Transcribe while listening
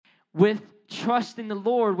with trust in the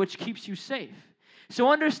Lord, which keeps you safe. So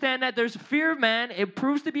understand that there's fear of man. It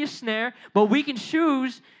proves to be a snare, but we can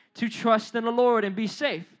choose to trust in the Lord and be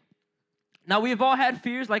safe. Now, we've all had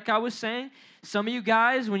fears, like I was saying. Some of you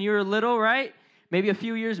guys, when you were little, right, maybe a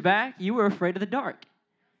few years back, you were afraid of the dark.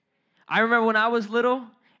 I remember when I was little,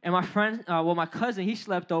 and my cousin, he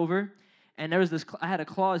slept over, and there was I had a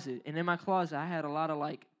closet, and in my closet, I had a lot of,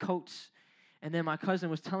 like, coats. And then my cousin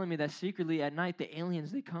was telling me that secretly at night, the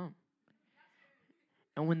aliens, they come.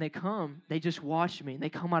 And when they come, they just watch me, and they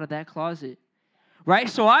come out of that closet, right?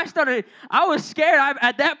 So I was scared.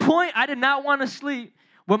 At that point, I did not want to sleep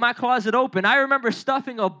with my closet open. I remember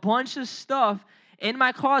stuffing a bunch of stuff in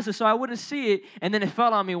my closet so I wouldn't see it, and then it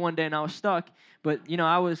fell on me one day, and I was stuck. But,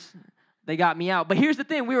 they got me out. But here's the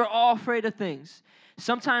thing. We were all afraid of things.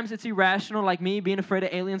 Sometimes it's irrational, like me being afraid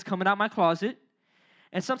of aliens coming out my closet.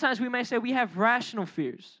 And sometimes we may say we have rational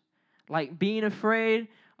fears, like being afraid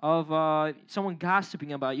of someone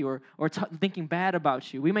gossiping about you or thinking bad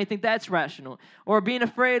about you. We may think that's rational. Or being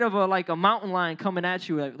afraid of a mountain lion coming at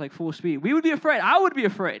you at like full speed. We would be afraid. I would be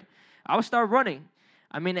afraid. I would start running.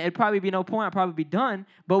 I mean, it'd probably be no point. I'd probably be done.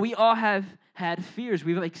 But we all have had fears.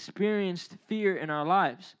 We've experienced fear in our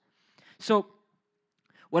lives. So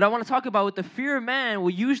what I want to talk about with the fear of man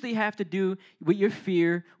will usually have to do with your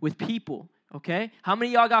fear with people, okay? How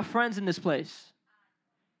many of y'all got friends in this place?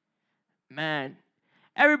 Man.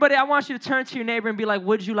 Everybody, I want you to turn to your neighbor and be like,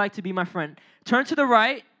 would you like to be my friend? Turn to the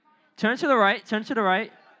right. Turn to the right. Turn to the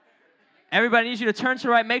right. Everybody needs you to turn to the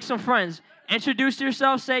right. Make some friends. Introduce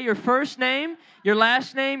yourself. Say your first name, your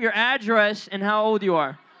last name, your address, and how old you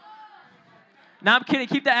are. Now, I'm kidding.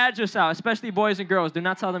 Keep the address out, especially boys and girls. Do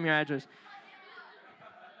not tell them your address.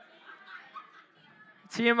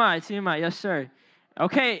 TMI. Yes, sir.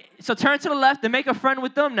 Okay, so turn to the left and make a friend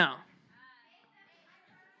with them now.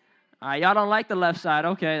 All right, y'all don't like the left side.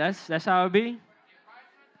 Okay, that's how it be.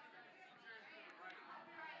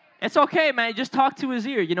 It's okay, man. Just talk to his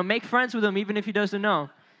ear. Make friends with him even if he doesn't know.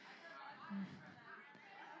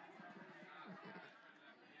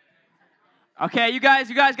 Okay, you guys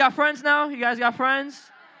got friends now? You guys got friends?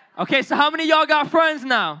 Okay, so how many of y'all got friends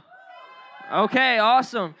now? Okay,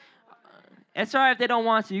 awesome. It's all right if they don't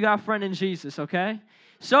want to. You got a friend in Jesus, okay?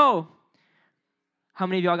 So, how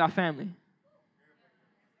many of y'all got family?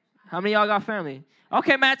 How many of y'all got family?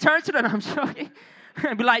 Okay, man, turn to them. I'm joking.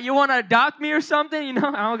 Be like, you want to adopt me or something? I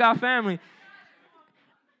don't got family.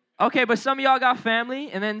 Okay, but some of y'all got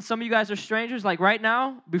family, and then some of you guys are strangers. Like right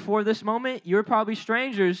now, before this moment, you're probably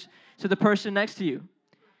strangers to the person next to you.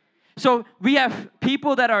 So we have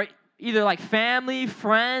people that are either like family,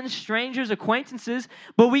 friends, strangers, acquaintances,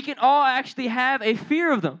 but we can all actually have a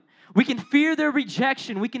fear of them. We can fear their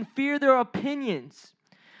rejection. We can fear their opinions.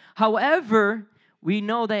 However, we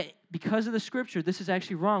know that because of the scripture, this is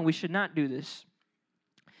actually wrong. We should not do this.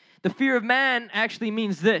 The fear of man actually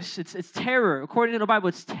means this. It's terror. According to the Bible,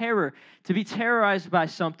 it's terror. To be terrorized by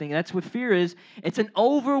something. That's what fear is. It's an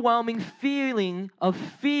overwhelming feeling of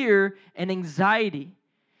fear and anxiety.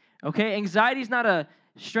 Okay? Anxiety is not a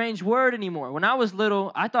strange word anymore. When I was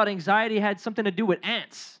little, I thought anxiety had something to do with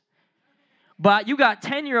ants. But you got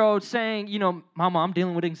 10-year-olds saying, Mama, I'm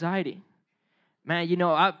dealing with anxiety. Man,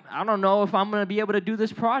 I don't know if I'm going to be able to do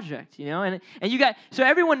this project, And so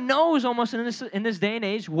everyone knows almost in this day and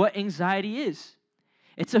age what anxiety is.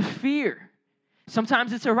 It's a fear.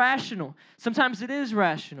 Sometimes it's irrational. Sometimes it is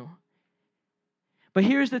rational. But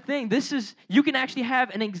here's the thing. You can actually have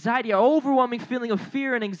an anxiety, an overwhelming feeling of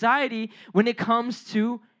fear and anxiety when it comes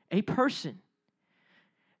to a person.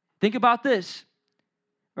 Think about this,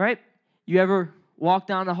 right? You ever walk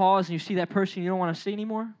down the halls and you see that person you don't want to see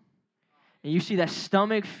anymore? And you see that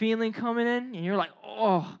stomach feeling coming in, and you're like,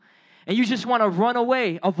 oh. And you just want to run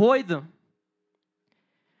away, avoid them.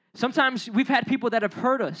 Sometimes we've had people that have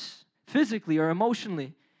hurt us physically or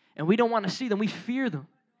emotionally, and we don't want to see them. We fear them.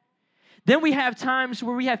 Then we have times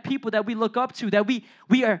where we have people that we look up to, that we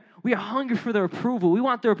are hungry for their approval. We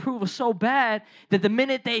want their approval so bad that the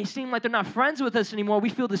minute they seem like they're not friends with us anymore, we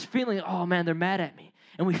feel this feeling, oh man, they're mad at me.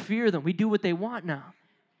 And we fear them. We do what they want now.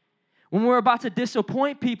 When we're about to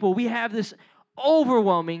disappoint people, we have this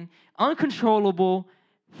overwhelming, uncontrollable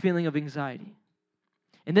feeling of anxiety.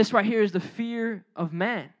 And this right here is the fear of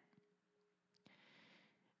man.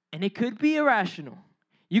 And it could be irrational.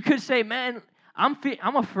 You could say, man, I'm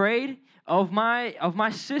afraid of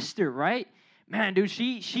my sister, right? Man, dude,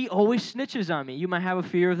 she always snitches on me. You might have a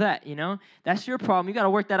fear of that, That's your problem. You got to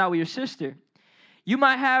work that out with your sister. You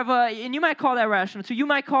might have, and you might call that rational too. You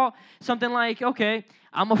might call something like, okay,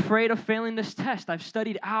 I'm afraid of failing this test. I've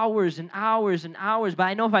studied hours and hours and hours, but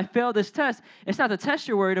I know if I fail this test, it's not the test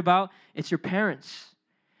you're worried about, it's your parents.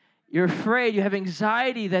 You're afraid, you have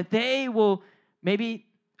anxiety that they will maybe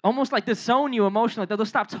almost like disown you emotionally, that they'll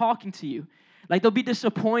stop talking to you. Like they'll be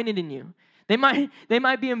disappointed in you. They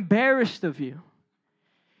might be embarrassed of you.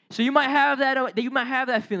 So you might have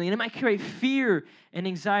that feeling, and it might create fear and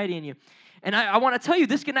anxiety in you. And I want to tell you,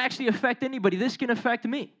 this can actually affect anybody. This can affect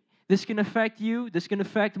me. This can affect you. This can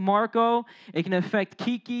affect Marco. It can affect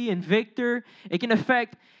Kiki and Victor. It can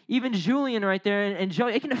affect even Julian right there and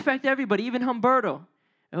Joey. It can affect everybody, even Humberto.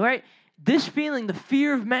 All right? This feeling, the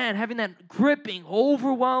fear of man, having that gripping,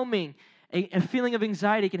 overwhelming, a feeling of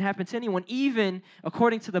anxiety can happen to anyone. Even,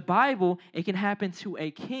 according to the Bible, it can happen to a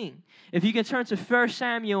king. If you can turn to 1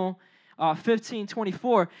 Samuel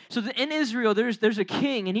 15:24. So in Israel, there's a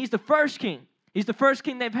king, and he's the first king. He's the first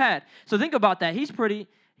king they've had. So think about that.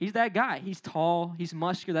 He's that guy. He's tall. He's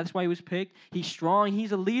muscular. That's why he was picked. He's strong.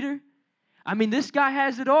 He's a leader. I mean, this guy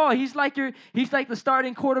has it all. He's like the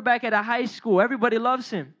starting quarterback at a high school. Everybody loves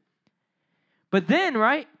him. But then,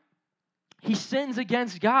 right, he sins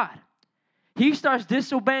against God. He starts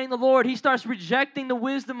disobeying the Lord. He starts rejecting the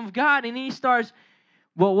wisdom of God, and he starts,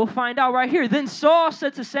 well, we'll find out right here. Then Saul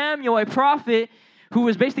said to Samuel, a prophet who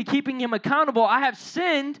was basically keeping him accountable, I have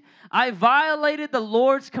sinned. I violated the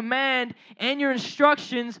Lord's command and your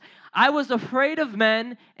instructions. I was afraid of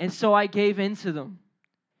men, and so I gave in to them.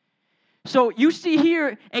 So you see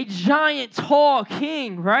here a giant, tall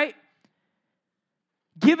king, right?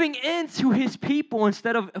 Giving in to his people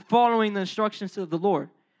instead of following the instructions of the Lord.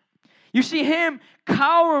 You see him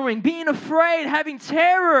cowering, being afraid, having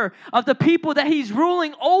terror of the people that he's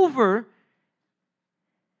ruling over,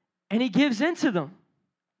 and he gives in to them.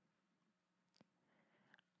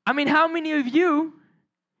 I mean, how many of you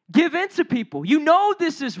give in to people? You know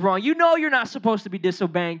this is wrong. You know you're not supposed to be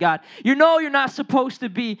disobeying God. You know you're not supposed to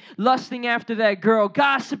be lusting after that girl,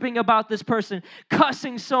 gossiping about this person,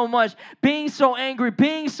 cussing so much, being so angry,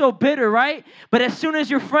 being so bitter, right? But as soon as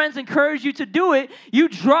your friends encourage you to do it, you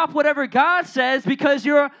drop whatever God says because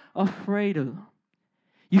you're afraid of them.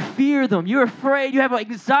 You fear them. You're afraid. You have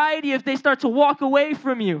anxiety if they start to walk away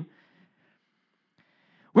from you.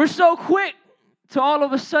 We're so quick to all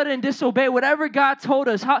of a sudden disobey whatever God told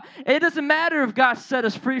us. It doesn't matter if God set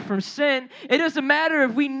us free from sin. It doesn't matter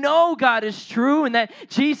if we know God is true and that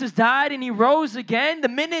Jesus died and he rose again. The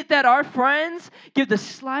minute that our friends give the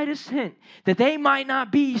slightest hint that they might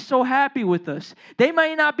not be so happy with us, they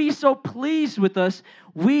might not be so pleased with us,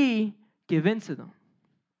 we give in to them.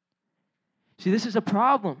 See, this is a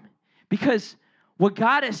problem because what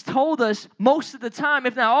God has told us most of the time,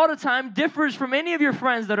 if not all the time, differs from any of your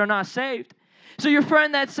friends that are not saved. So your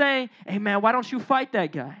friend that's saying, hey man, why don't you fight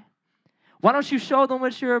that guy? Why don't you show them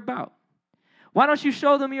what you're about? Why don't you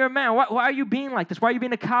show them you're a man? Why are you being like this? Why are you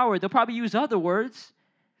being a coward? They'll probably use other words.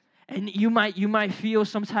 And you might feel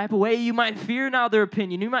some type of way. You might fear now their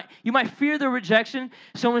opinion. You might fear their rejection.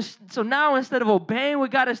 So now instead of obeying what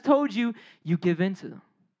God has told you, you give in to them.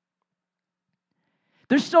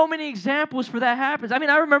 There's so many examples for that happens. I mean,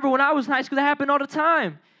 I remember when I was in high school, that happened all the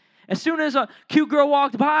time. As soon as a cute girl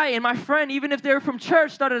walked by and my friend, even if they were from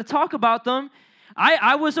church, started to talk about them,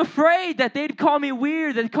 I was afraid that they'd call me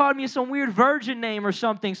weird. They'd call me some weird virgin name or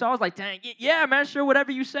something. So I was like, dang, yeah, man, sure,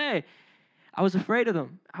 whatever you say. I was afraid of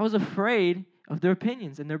them. I was afraid of their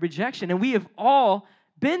opinions and their rejection. And we have all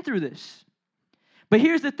been through this. But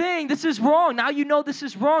here's the thing. This is wrong. Now you know this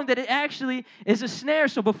is wrong, that it actually is a snare.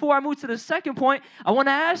 So before I move to the second point, I want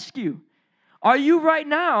to ask you, are you right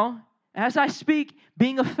now, as I speak,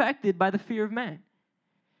 being affected by the fear of man?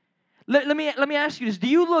 Let me ask you this. Do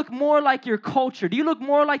you look more like your culture? Do you look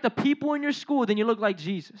more like the people in your school than you look like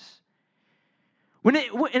Jesus?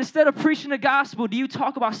 Instead of preaching the gospel, do you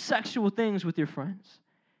talk about sexual things with your friends?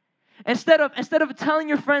 Instead of telling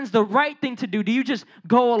your friends the right thing to do, do you just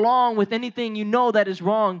go along with anything you know that is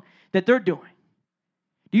wrong that they're doing?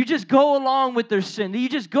 Do you just go along with their sin? Do you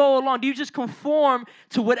just go along? Do you just conform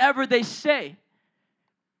to whatever they say?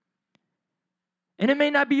 And it may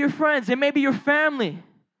not be your friends. It may be your family.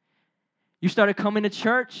 You started coming to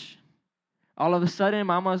church. All of a sudden,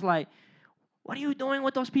 mama's like, what are you doing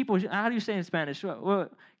with those people? How do you say in Spanish?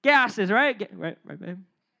 Gases, right? Right, babe.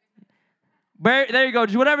 There you go.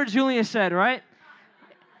 Whatever Julian said, right?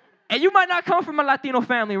 And you might not come from a Latino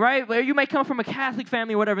family, right? Or you may come from a Catholic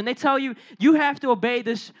family or whatever. And they tell you, you have to obey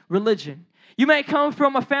this religion. You may come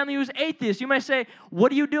from a family who's atheist. You may say,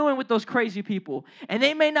 what are you doing with those crazy people? And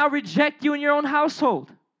they may not reject you in your own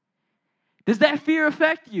household. Does that fear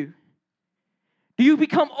affect you? Do you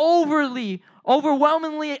become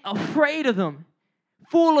overwhelmingly afraid of them,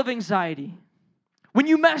 full of anxiety? When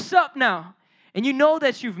you mess up now, and you know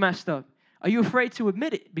that you've messed up, are you afraid to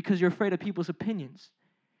admit it because you're afraid of people's opinions?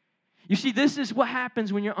 You see, this is what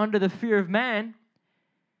happens when you're under the fear of man,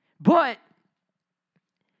 but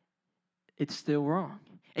it's still wrong.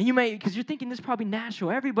 And you may, because you're thinking this is probably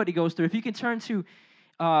natural. Everybody goes through. If you can turn to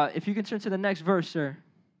the next verse, sir,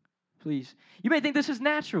 please. You may think this is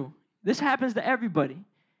natural. This happens to everybody.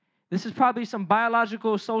 This is probably some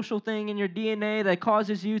biological, social thing in your DNA that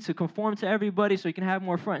causes you to conform to everybody so you can have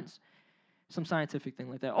more friends. Some scientific thing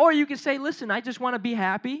like that. Or you can say, listen, I just want to be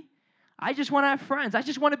happy. I just want to have friends. I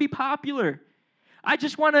just want to be popular. I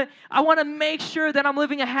want to make sure that I'm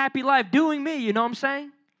living a happy life, doing me, you know what I'm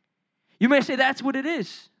saying? You may say that's what it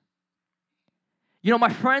is. You know,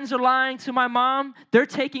 my friends are lying to my mom. They're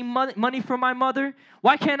taking money from my mother.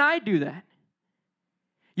 Why can't I do that?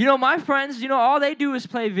 You know, my friends, all they do is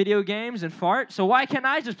play video games and fart. So why can't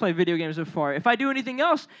I just play video games and fart? If I do anything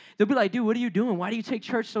else, they'll be like, dude, what are you doing? Why do you take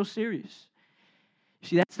church so serious?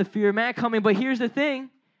 See, that's the fear of man coming. But here's the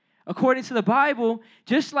thing. According to the Bible,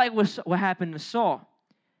 just like what happened to Saul,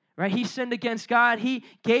 right? He sinned against God. He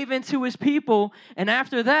gave in to his people. And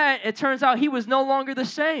after that, it turns out he was no longer the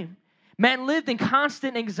same. Man lived in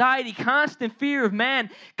constant anxiety, constant fear of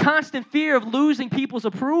man, constant fear of losing people's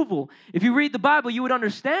approval. If you read the Bible, you would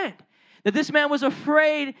understand that this man was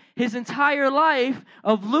afraid his entire life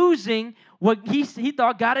of losing what he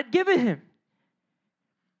thought God had given him,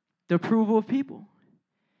 the approval of people.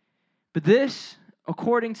 But this,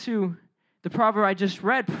 according to the proverb I just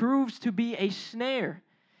read, proves to be a snare.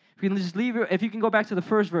 If you can go back to the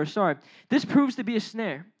first verse, sorry. This proves to be a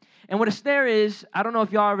snare. And what a snare is, I don't know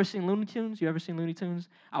if y'all ever seen Looney Tunes. You ever seen Looney Tunes?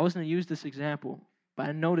 I was going to use this example, but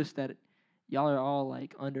I noticed that y'all are all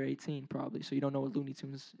like under 18 probably, so you don't know what Looney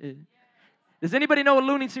Tunes is. Does anybody know what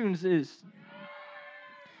Looney Tunes is?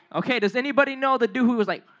 Okay, does anybody know the dude who was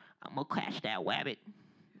like, I'm going to catch that wabbit.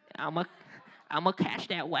 I'm going to catch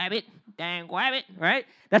that wabbit. Dang wabbit, right?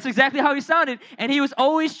 That's exactly how he sounded. And he was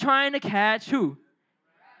always trying to catch who?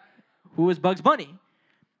 Who was Bugs Bunny?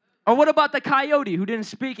 Or what about the coyote who didn't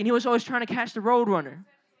speak and he was always trying to catch the roadrunner?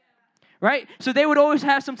 Right? So they would always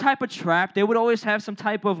have some type of trap. They would always have some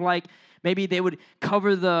type of maybe they would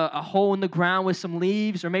cover a hole in the ground with some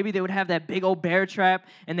leaves, or maybe they would have that big old bear trap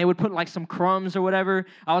and they would put some crumbs or whatever.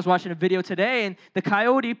 I was watching a video today and the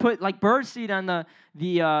coyote put bird seed on the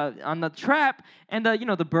trap, and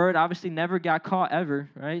the bird obviously never got caught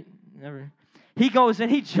ever, right? Never. He goes in,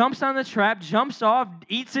 he jumps on the trap, jumps off,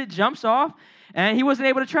 eats it, jumps off, and he wasn't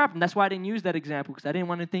able to trap him. That's why I didn't use that example, because I didn't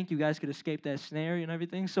want to think you guys could escape that snare and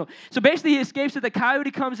everything. So basically he escapes it. The coyote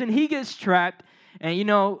comes in, he gets trapped, and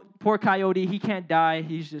poor coyote, he can't die.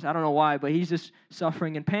 He's just, I don't know why, but he's just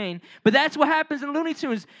suffering in pain. But that's what happens in Looney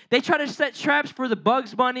Tunes. They try to set traps for the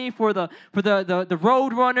Bugs Bunny, for the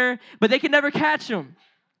Road Runner, but they can never catch him.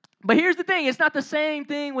 But here's the thing, it's not the same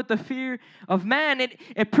thing with the fear of man.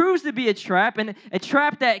 It proves to be a trap, and a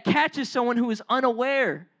trap that catches someone who is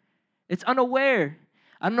unaware. It's unaware.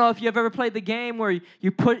 I don't know if you've ever played the game where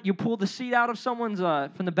you pull the seat out of someone's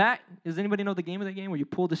from the back. Does anybody know the game of that game where you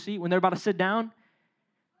pull the seat when they're about to sit down?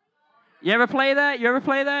 You ever play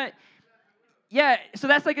that? Yeah, so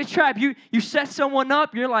that's like a trap. You set someone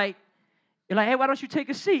up, you're like, hey, why don't you take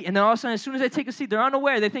a seat? And then all of a sudden, as soon as they take a seat, they're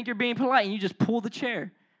unaware. They think you're being polite, and you just pull the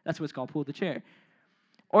chair. That's what it's called, pull the chair.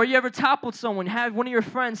 Or you ever toppled someone, have one of your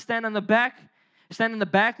friends stand in the back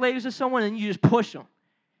legs of someone, and you just push them.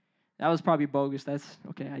 That was probably bogus. That's,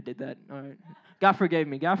 okay, I did that. All right. God forgave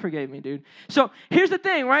me, dude. So here's the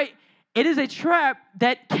thing, right? It is a trap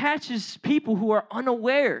that catches people who are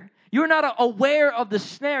unaware. You're not aware of the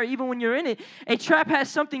snare even when you're in it. A trap has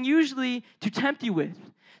something usually to tempt you with.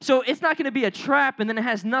 So it's not going to be a trap and then it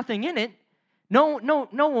has nothing in it. No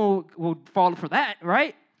one will fall for that,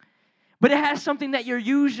 right? But it has something that you're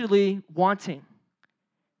usually wanting.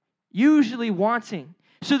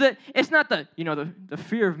 So that it's not the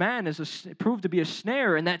fear of man is proved to be a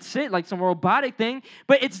snare, and that's it, like some robotic thing.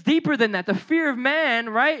 But it's deeper than that. The fear of man,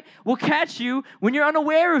 right, will catch you when you're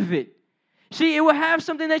unaware of it. See, it will have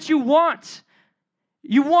something that you want.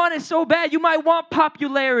 You want it so bad. You might want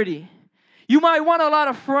popularity. You might want a lot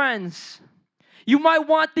of friends. You might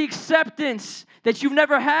want the acceptance that you've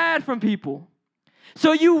never had from people.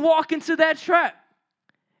 So you walk into that trap,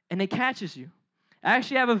 and it catches you. I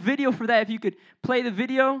actually have a video for that. If you could play the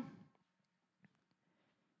video.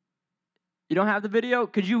 You don't have the video?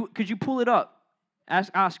 Could you pull it up?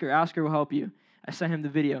 Ask Oscar. Oscar will help you. I sent him the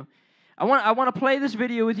video. I want to play this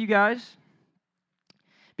video with you guys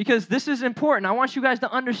because this is important. I want you guys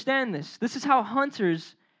to understand this. This is how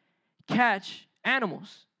hunters catch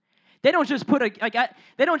animals. They don't just put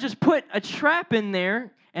a trap in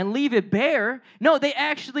there and leave it bare. No, they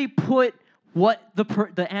actually put what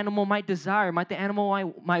the animal might desire, what the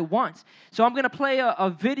animal might want. So I'm going to play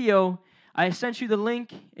a video. I sent you the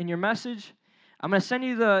link in your message. I'm going to send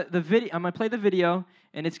you the video. I'm going to play the video,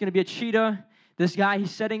 and it's going to be a cheetah. This guy,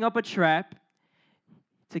 he's setting up a trap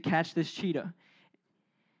to catch this cheetah.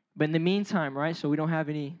 But in the meantime, right, so we don't have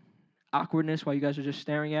any awkwardness while you guys are just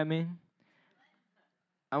staring at me,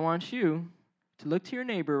 I want you to look to your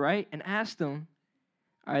neighbor, right, and ask them,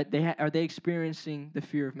 are they experiencing the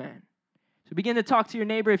fear of man? So begin to talk to your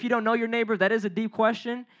neighbor. If you don't know your neighbor, that is a deep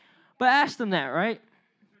question, but ask them that, right?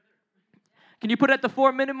 Can you put it at the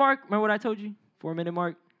 4-minute mark? Remember what I told you? 4-minute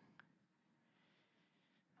mark.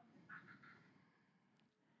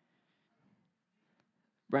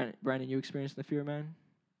 Brandon, you experienced the fear of man?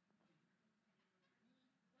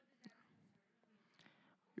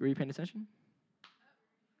 Were you paying attention?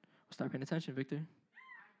 Start paying attention, Victor.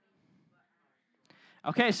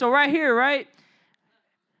 Okay, so right here, right?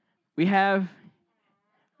 We have,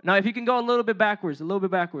 now if you can go a little bit backwards,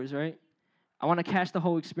 right? I want to catch the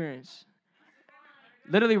whole experience.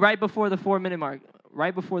 Literally right before the 4-minute mark.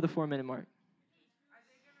 Right before the 4-minute mark.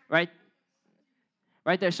 Right?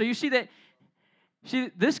 Right there. So you see that,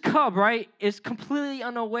 this cub, right, is completely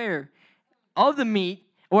unaware of the meat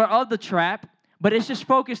or of the trap, but it's just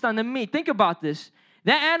focused on the meat. Think about this.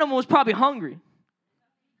 That animal is probably hungry.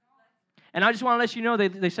 And I just want to let you know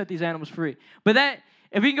they set these animals free. But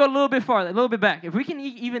if we can go a little bit farther, a little bit back, if we can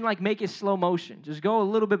even like make it slow motion, just go a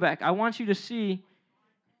little bit back. I want you to see.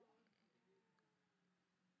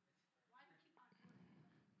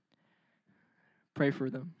 Pray for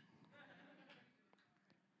them.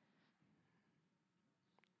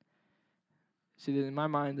 See, in my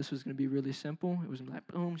mind, this was going to be really simple. It was like,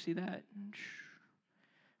 boom, see that?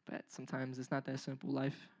 But sometimes it's not that simple.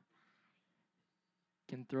 Life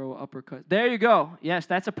can throw uppercuts. There you go. Yes,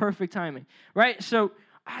 that's a perfect timing. Right? So,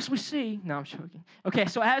 as we see, no, I'm joking. Okay,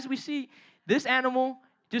 so as we see this animal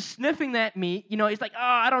just sniffing that meat, it's like,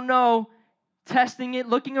 I don't know, testing it,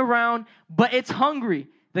 looking around, but it's hungry.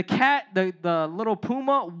 The cat, the little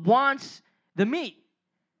puma wants the meat.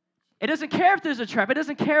 It doesn't care if there's a trap. It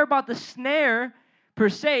doesn't care about the snare per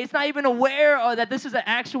se. It's not even aware that this is an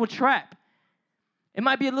actual trap. It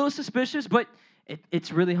might be a little suspicious, but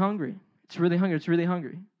it's really hungry. It's really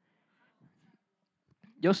hungry.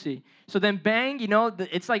 You'll see. So then bang,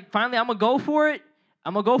 it's like finally I'm going to go for it.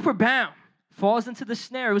 I'm going to go for bam. Falls into the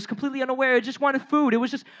snare. It was completely unaware. It just wanted food. It was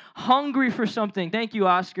just hungry for something. Thank you,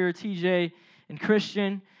 Oscar, TJ, and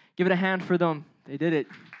Christian. Give it a hand for them. They did it.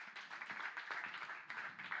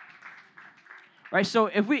 Right, so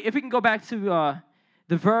if we can go back to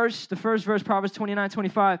the first verse, Proverbs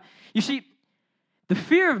 29:25, you see, the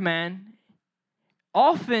fear of man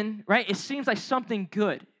often, right, it seems like something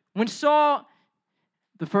good. When Saul,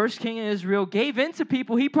 the first king of Israel, gave in to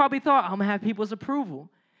people, he probably thought, I'm going to have people's approval.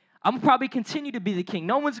 I'm going to probably continue to be the king.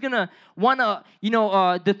 No one's going to want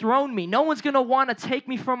to, dethrone me. No one's going to want to take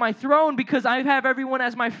me from my throne because I have everyone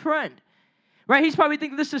as my friend. Right? He's probably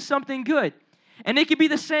thinking this is something good. And it could be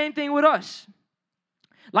the same thing with us.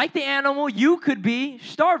 Like the animal, you could be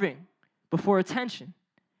starving before attention.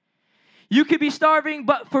 You could be starving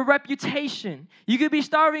but for reputation. You could be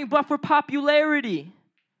starving but for popularity.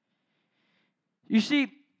 You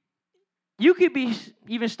see, you could be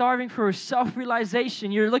even starving for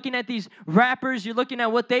self-realization. You're looking at these rappers. You're looking at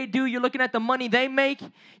what they do. You're looking at the money they make.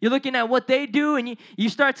 You're looking at what they do, and you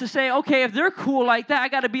start to say, okay, if they're cool like that, I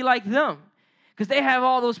got to be like them because they have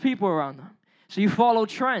all those people around them. So you follow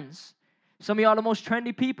trends. Some of y'all the most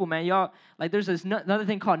trendy people, man. Y'all, like there's another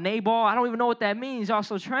thing called Nabal. I don't even know what that means.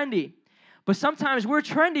 Also trendy. But sometimes we're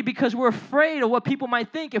trendy because we're afraid of what people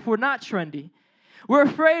might think if we're not trendy. We're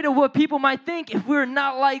afraid of what people might think if we're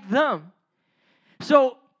not like them.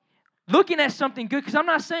 So looking at something good, because I'm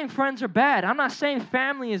not saying friends are bad. I'm not saying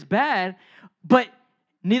family is bad, but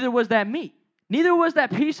neither was that meat. Neither was that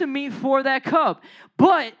piece of meat for that cub.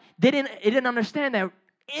 But it didn't understand that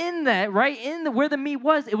in that, right, where the meat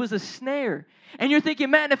was, it was a snare. And you're thinking,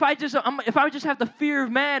 man, if I just have the fear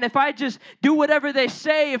of man, if I just do whatever they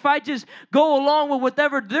say, if I just go along with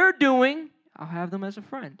whatever they're doing, I'll have them as a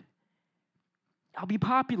friend. I'll be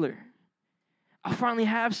popular. I'll finally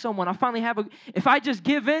have someone. If I just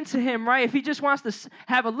give in to him, right, if he just wants to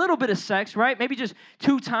have a little bit of sex, right, maybe just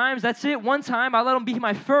 2 times, that's it, 1 time, I'll let him be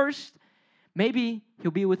my first, maybe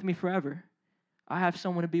he'll be with me forever. I'll have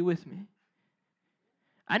someone to be with me.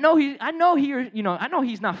 I know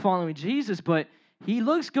he's not following Jesus, but he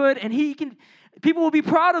looks good, and people will be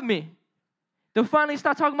proud of me. They'll finally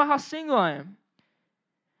start talking about how single I am.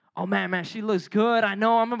 Oh, man, she looks good. I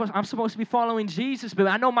know I'm supposed to be following Jesus, but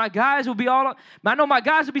I know my guys will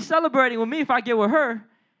be celebrating with me if I get with her.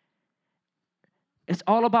 It's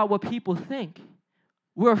all about what people think.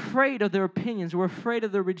 We're afraid of their opinions. We're afraid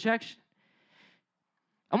of their rejection.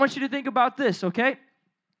 I want you to think about this, okay?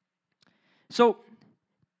 So,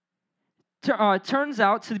 turns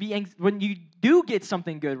out to be when you do get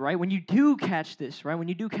something good, right? When you do catch this, right? When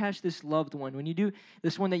you do catch this loved one, when you do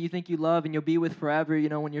this one that you think you love and you'll be with forever,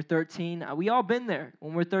 when you're 13. We all been there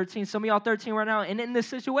when we're 13. Some of y'all 13 right now, and in this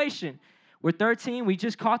situation, we're 13. We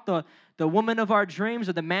just caught the woman of our dreams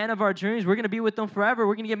or the man of our dreams. We're going to be with them forever.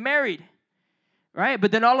 We're going to get married, right?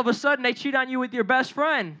 But then all of a sudden, they cheat on you with your best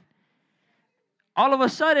friend. All of a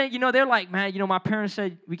sudden, they're like, man, my parents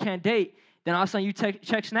said we can't date. Then all of a sudden you check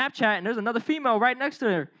Snapchat and there's another female right next to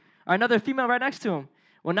her, or another female right next to him.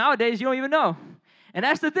 Well, nowadays you don't even know. And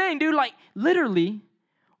that's the thing, dude. Like, literally,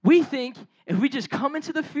 we think if we just come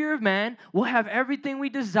into the fear of man, we'll have everything we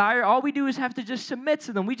desire. All we do is have to just submit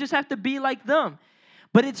to them. We just have to be like them.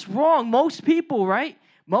 But it's wrong. Most people, right?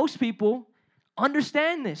 Most people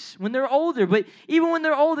understand this when they're older. But even when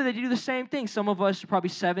they're older, they do the same thing. Some of us are probably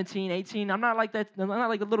 17, 18. I'm not like that. I'm not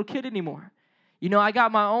like a little kid anymore. I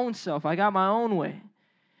got my own self. I got my own way.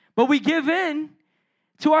 But we give in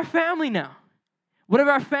to our family now. Whatever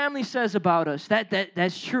our family says about us,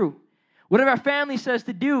 that's true. Whatever our family says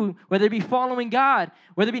to do, whether it be following God,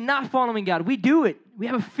 whether it be not following God, we do it. We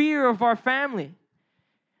have a fear of our family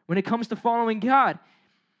when it comes to following God.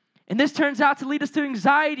 And this turns out to lead us to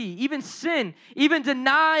anxiety, even sin, even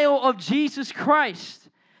denial of Jesus Christ,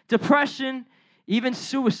 depression, even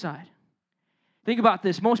suicide. Think about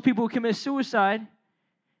this. Most people who commit suicide,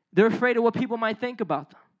 they're afraid of what people might think about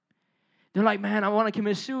them. They're like, man, I want to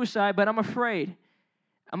commit suicide, but I'm afraid.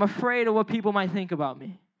 I'm afraid of what people might think about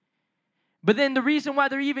me. But then the reason why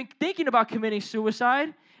they're even thinking about committing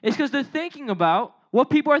suicide is because they're thinking about what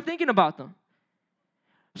people are thinking about them.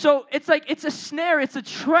 So it's like it's a snare, it's a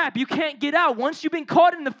trap. You can't get out. Once you've been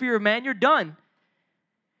caught in the fear of man, you're done.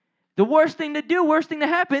 The worst thing to do, worst thing to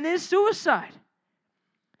happen is suicide.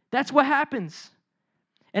 That's what happens.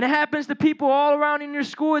 And it happens to people all around in your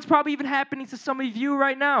school. It's probably even happening to some of you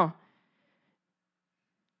right now.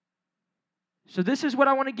 So this is what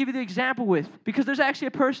I want to give you the example with. Because there's actually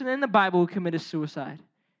a person in the Bible who committed suicide.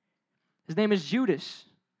 His name is Judas.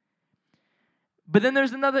 But then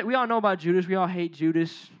there's another, we all know about Judas. We all hate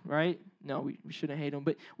Judas, right? No, we shouldn't hate him.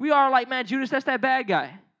 But we are like, man, Judas, that's that bad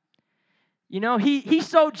guy. He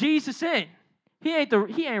sold Jesus in. He ain't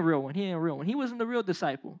real one. He ain't a real one. He wasn't the real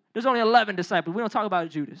disciple. There's only 11 disciples. We don't talk about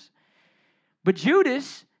Judas. But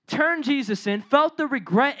Judas turned Jesus in, felt the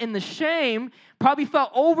regret and the shame, probably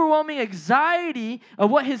felt overwhelming anxiety of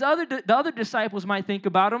what the other disciples might think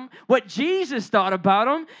about him, what Jesus thought about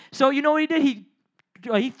him. So you know what he did?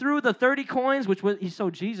 He threw the 30 coins, which he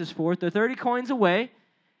sold Jesus for, the 30 coins away,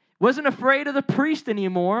 wasn't afraid of the priest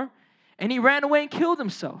anymore, and he ran away and killed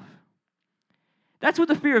himself. That's what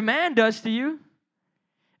the fear of man does to you.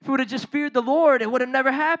 If we would have just feared the Lord, it would have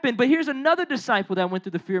never happened. But here's another disciple that went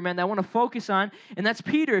through the fear of man that I want to focus on, and that's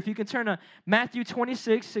Peter. If you can turn to Matthew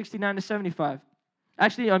 26, 69 to 75.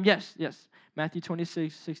 Actually, yes. Matthew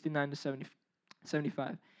 26, 69 to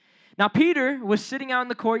 75. Now, Peter was sitting out in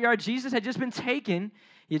the courtyard. Jesus had just been taken.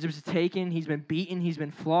 He's been beaten, he's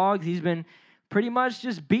been flogged, he's been pretty much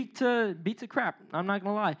just beat to crap. I'm not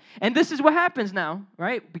going to lie. And this is what happens now,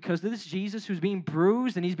 right? Because of this Jesus who's being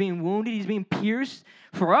bruised and he's being wounded, he's being pierced.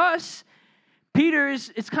 For us, Peter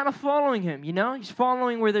it's kind of following him, He's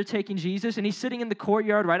following where they're taking Jesus, and he's sitting in the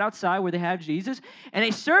courtyard right outside where they have Jesus. And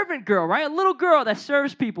a servant girl, right? A little girl that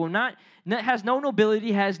serves people, has no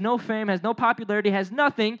nobility, has no fame, has no popularity, has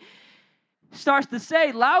nothing, starts to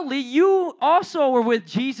say loudly, "You also were with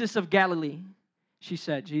Jesus of Galilee." She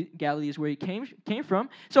said, Galilee is where he came from.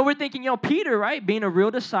 So we're thinking, Peter, right, being a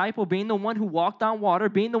real disciple, being the one who walked on water,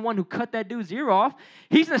 being the one who cut that dude's ear off,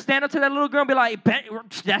 he's going to stand up to that little girl and be like, bet,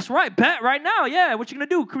 that's right, bet right now, yeah, what you going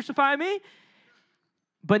to do, crucify me?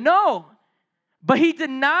 But no. But he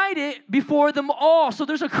denied it before them all. So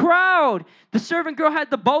there's a crowd. The servant girl had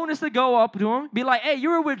the boldness to go up to him, be like, hey, you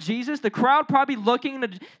were with Jesus. The crowd probably looking to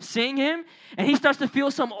sing him. And he starts to feel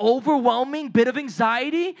some overwhelming bit of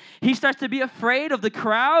anxiety. He starts to be afraid of the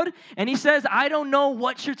crowd. And he says, I don't know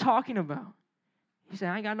what you're talking about. He said,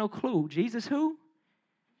 I ain't got no clue. Jesus who?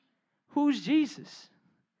 Who's Jesus?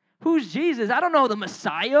 Who's Jesus? I don't know the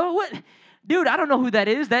Messiah. What? Dude, I don't know who that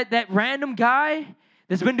is. That random guy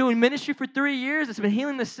that's been doing ministry for 3 years, that's been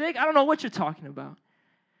healing the sick. I don't know what you're talking about.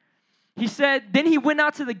 He said, then he went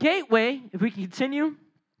out to the gateway, if we can continue,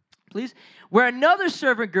 please, where another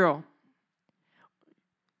servant girl,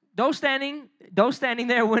 those standing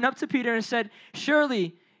there went up to Peter and said,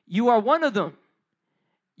 surely you are one of them.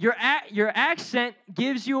 Your accent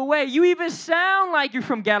gives you away. You even sound like you're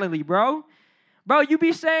from Galilee, bro. Bro, you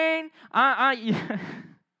be saying,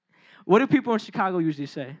 what do people in Chicago usually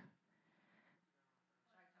say?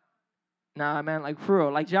 Nah, man, like for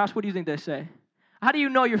real. Like, Josh, what do you think they say? How do you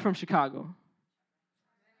know you're from Chicago?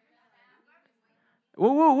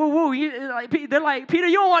 Woo, woo, woo, woo. They're like, Peter,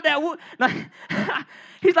 you don't want that woo. Like,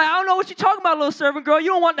 he's like, I don't know what you're talking about, little servant girl. You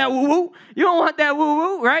don't want that woo, woo. You don't want that woo,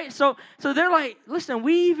 woo, right? So they're like, listen,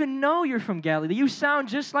 we even know you're from Galilee. You sound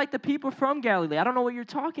just like the people from Galilee. I don't know what you're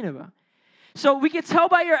talking about. So we can tell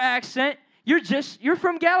by your accent, you're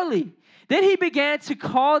from Galilee. Then he began to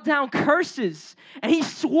call down curses, and he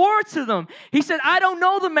swore to them. He said, I don't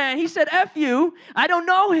know the man. He said, F you, I don't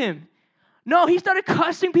know him. No, he started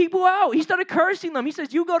cussing people out. He started cursing them. He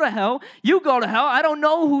says, you go to hell. You go to hell. I don't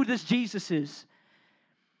know who this Jesus is.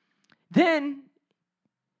 Then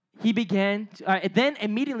he began, then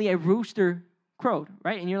immediately a rooster crowed,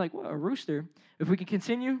 right? And you're like, well, a rooster? If we can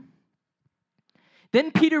continue.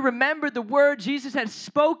 Then Peter remembered the word Jesus had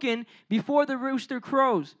spoken before the rooster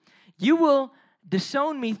crows. You will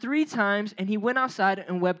disown me 3 times, and he went outside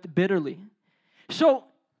and wept bitterly. So,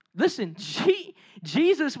 listen,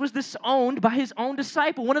 Jesus was disowned by his own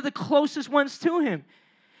disciple, one of the closest ones to him.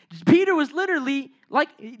 Peter was literally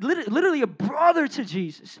a brother to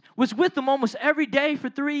Jesus, was with him almost every day for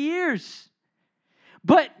 3 years.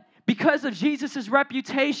 But because of Jesus'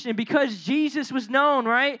 reputation, because Jesus was known,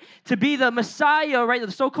 right, to be the Messiah, right,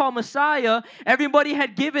 the so-called Messiah, everybody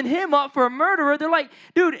had given him up for a murderer. They're like,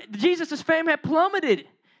 dude, Jesus' fame had plummeted.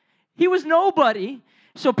 He was nobody.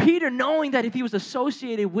 So Peter, knowing that if he was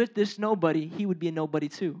associated with this nobody, he would be a nobody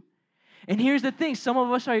too. And here's the thing, some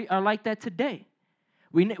of us are like that today.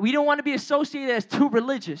 We don't want to be associated as too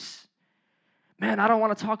religious. Man, I don't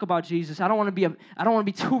want to talk about Jesus. I don't want to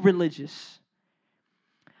be too religious.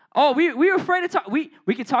 Oh, we're afraid to talk. We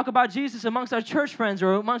can talk about Jesus amongst our church friends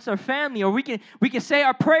or amongst our family, or we can say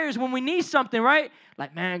our prayers when we need something, right?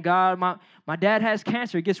 Like, man, God, my dad has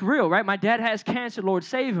cancer. It gets real, right? My dad has cancer. Lord,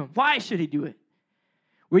 save him. Why should he do it?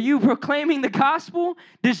 Were you proclaiming the gospel?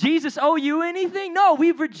 Does Jesus owe you anything? No,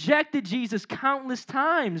 we've rejected Jesus countless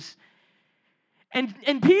times.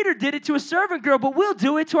 And Peter did it to a servant girl, but we'll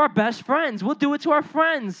do it to our best friends. We'll do it to our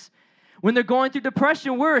friends. When they're going through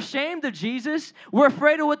depression, we're ashamed of Jesus. We're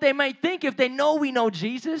afraid of what they might think if they know we know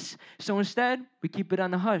Jesus. So instead, we keep it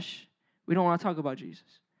on the hush. We don't want to talk about Jesus.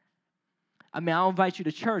 I mean, I'll invite you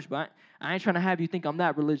to church, but I ain't trying to have you think I'm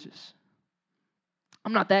that religious.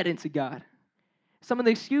 I'm not that into God. Some of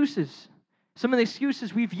the excuses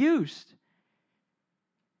we've used.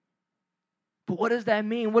 But what does that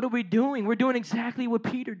mean? What are we doing? We're doing exactly what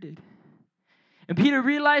Peter did. And Peter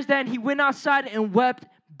realized that, and he went outside and wept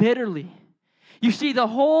bitterly. You see, the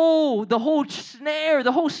whole snare of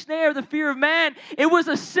the fear of man, it was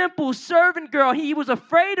a simple servant girl. He was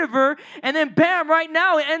afraid of her, and then bam, right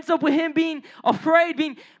now it ends up with him being afraid,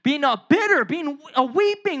 being bitter,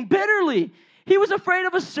 weeping bitterly. He was afraid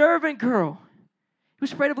of a servant girl. He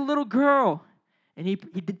was afraid of a little girl, and he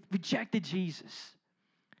rejected Jesus.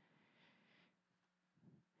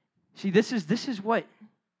 See, this is what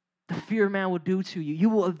the fear of man will do to you. You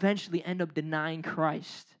will eventually end up denying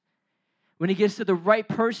Christ. When he gets to the right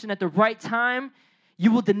person at the right time,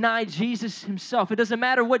 you will deny Jesus himself. It doesn't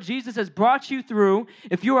matter what Jesus has brought you through.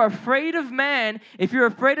 If you're afraid of man, if you're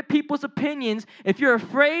afraid of people's opinions, if you're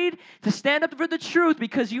afraid to stand up for the truth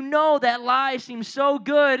because you know that lie seems so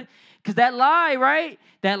good, because that lie, right?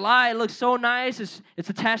 That lie looks so nice. It's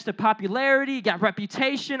attached to popularity. You got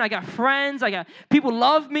reputation. I got friends. People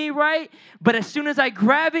love me, right? But as soon as I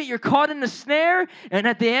grab it, you're caught in the snare. And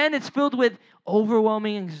at the end, it's filled with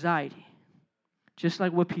overwhelming anxiety. Just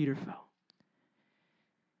like what Peter felt.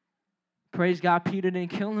 Praise God, Peter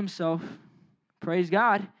didn't kill himself. Praise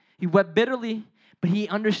God. He wept bitterly, but he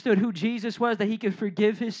understood who Jesus was, that he could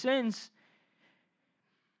forgive his sins.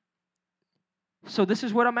 So this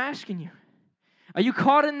is what I'm asking you. Are you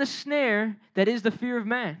caught in the snare that is the fear of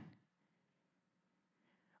man?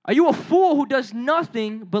 Are you a fool who does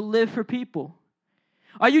nothing but live for people?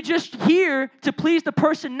 Are you just here to please the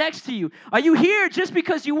person next to you? Are you here just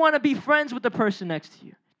because you want to be friends with the person next to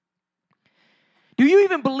you? Do you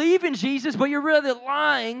even believe in Jesus, but you're really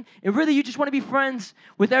lying, and really you just want to be friends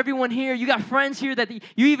with everyone here? You got friends here that you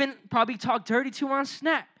even probably talk dirty to on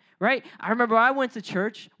Snap. Right? I remember I went to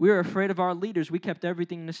church. We were afraid of our leaders. We kept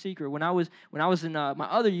everything in the secret. When I was in my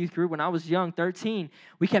other youth group, when I was young, 13,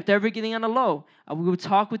 we kept everything on the low. We would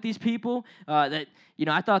talk with these people that,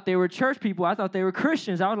 I thought they were church people. I thought they were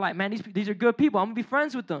Christians. I was like, man, these are good people. I'm going to be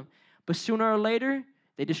friends with them. But sooner or later,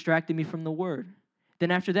 they distracted me from the word.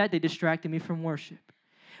 Then after that, they distracted me from worship.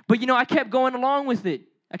 But, I kept going along with it.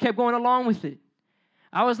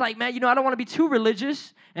 I was like, man, I don't want to be too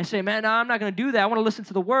religious and say, man, no, I'm not going to do that. I want to listen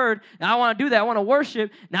to the word. Now I want to do that. I want to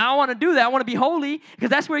worship. Now I want to do that. I want to be holy, because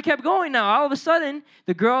that's where it kept going now. All of a sudden,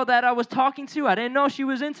 the girl that I was talking to, I didn't know she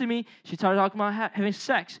was into me. She started talking about having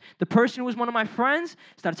sex. The person who was one of my friends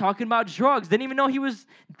started talking about drugs. Didn't even know he was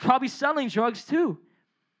probably selling drugs too.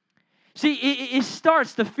 See, it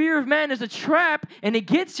starts, the fear of man is a trap, and it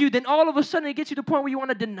gets you. Then all of a sudden, it gets you to the point where you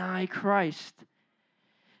want to deny Christ.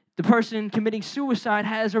 The person committing suicide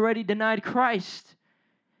has already denied Christ.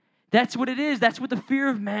 That's what it is. That's what the fear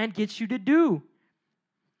of man gets you to do.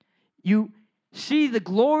 You see the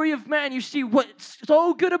glory of man. You see what's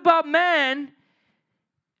so good about man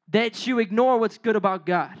that you ignore what's good about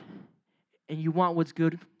God. And you want what's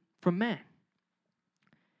good from man.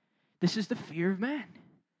 This is the fear of man.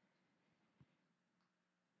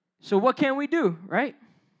 So what can we do, right?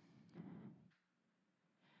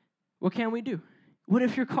 What can we do? What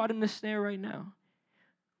if you're caught in this snare right now?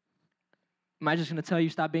 Am I just going to tell you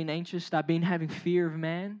stop being anxious, stop having fear of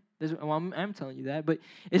man? Well, I'm telling you that, but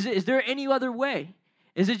is there any other way?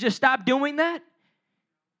 Is it just stop doing that?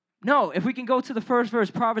 No, if we can go to the first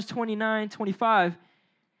verse, Proverbs 29:25.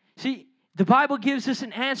 See, the Bible gives us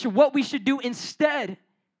an answer, what we should do instead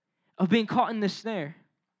of being caught in this snare.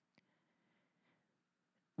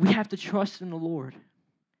 We have to trust in the Lord.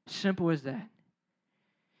 Simple as that.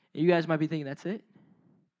 You guys might be thinking, that's it?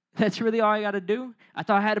 That's really all I got to do? I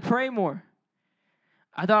thought I had to pray more.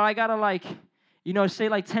 I thought I got to say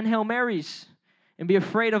 10 Hail Marys and be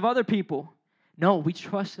afraid of other people. No, we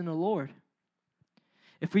trust in the Lord.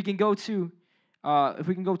 If we can go to Mark, if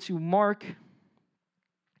we can go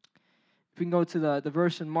to the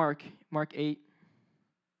verse in Mark 8.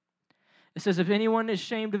 It says, if anyone is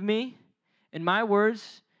ashamed of me and my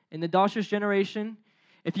words in the adulterous generation,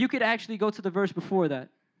 if you could actually go to the verse before that,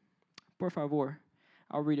 por favor.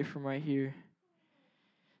 I'll read it from right here.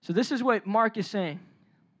 So this is what Mark is saying.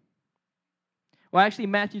 Well, actually,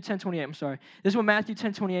 Matthew 10:28, I'm sorry. This is what Matthew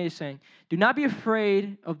 10:28 is saying. Do not be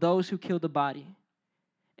afraid of those who kill the body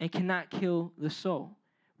and cannot kill the soul.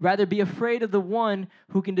 Rather, be afraid of the one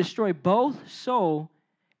who can destroy both soul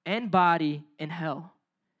and body in hell.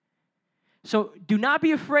 So do not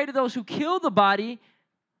be afraid of those who kill the body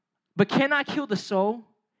but cannot kill the soul.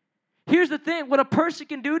 Here's the thing. What a person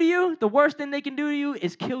can do to you, the worst thing they can do to you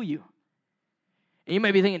is kill you. And you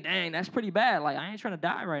may be thinking, dang, that's pretty bad. I ain't trying to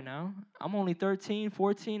die right now. I'm only 13,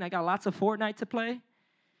 14. I got lots of Fortnite to play.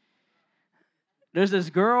 There's this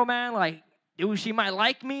girl, man, she might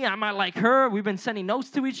like me. I might like her. We've been sending notes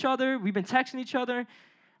to each other. We've been texting each other.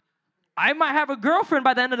 I might have a girlfriend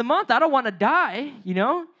by the end of the month. I don't want to die,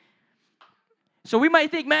 So we might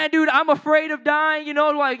think, man, dude, I'm afraid of dying,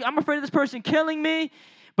 I'm afraid of this person killing me.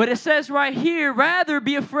 But it says right here, rather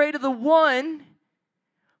be afraid of the one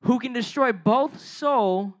who can destroy both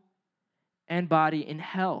soul and body in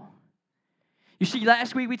hell. You see,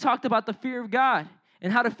 last week we talked about the fear of God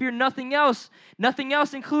and how to fear nothing else. Nothing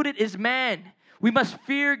else included is man. We must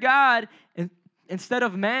fear God instead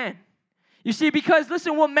of man. You see, because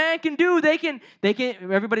listen, what man can do, they can,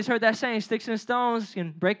 everybody's heard that saying, sticks and stones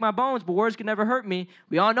can break my bones, but words can never hurt me.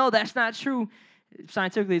 We all know that's not true.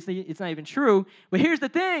 Scientifically, it's not even true. But here's the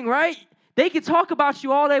thing, right? They can talk about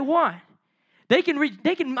you all they want. They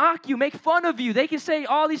can mock you, make fun of you. They can say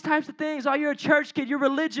all these types of things. Oh, you're a church kid. You're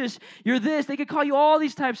religious. You're this. They could call you all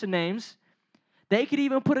these types of names. They could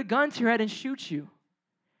even put a gun to your head and shoot you.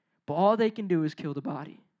 But all they can do is kill the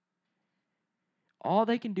body. All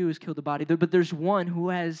they can do is kill the body. But there's one who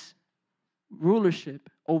has rulership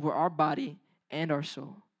over our body and our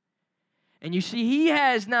soul. And you see, he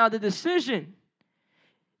has now the decision.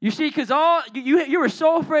 You see, because you were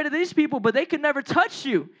so afraid of these people, but they could never touch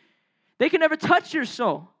you. They could never touch your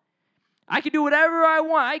soul. I could do whatever I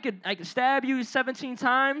want. I could stab you 17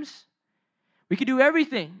 times. We could do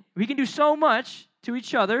everything. We can do so much to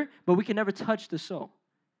each other, but we can never touch the soul.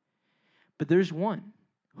 But there's one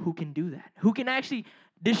who can do that, who can actually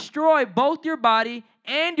destroy both your body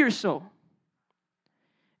and your soul.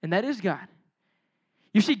 And that is God.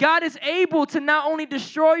 You see, God is able to not only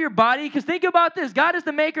destroy your body, because think about this, God is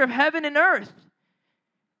the maker of heaven and earth.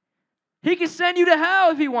 He can send you to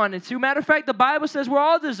hell if he wanted to. Matter of fact, the Bible says we're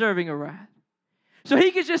all deserving of wrath. So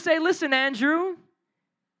he could just say, listen, Andrew,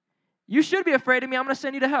 you should be afraid of me. I'm going to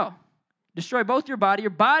send you to hell. Destroy both your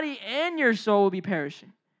body and your soul will be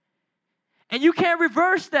perishing. And you can't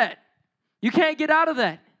reverse that. You can't get out of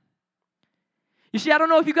that. You see, I don't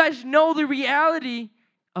know if you guys know the reality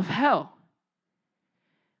of hell.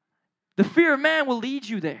 The fear of man will lead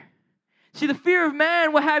you there. See, the fear of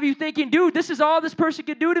man will have you thinking, dude, this is all this person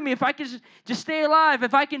could do to me. If I could just stay alive,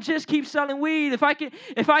 if I can just keep selling weed, if I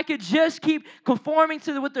could just keep conforming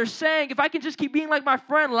to what they're saying, if I can just keep being like my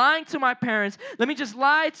friend, lying to my parents, let me just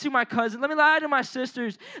lie to my cousins, let me lie to my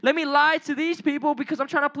sisters, let me lie to these people because I'm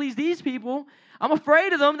trying to please these people. I'm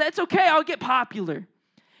afraid of them. That's okay. I'll get popular.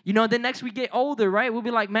 Then next we get older, right? We'll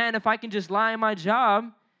be like, man, if I can just lie in my job,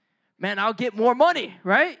 man, I'll get more money,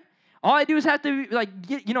 right? All I do is have to,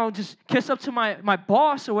 just kiss up to my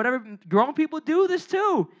boss or whatever. Grown people do this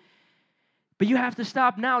too. But you have to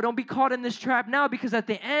stop now. Don't be caught in this trap now, because at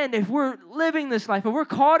the end, if we're living this life, if we're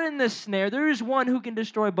caught in this snare, there is one who can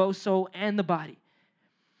destroy both soul and the body.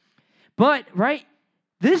 But, right,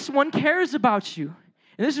 this one cares about you.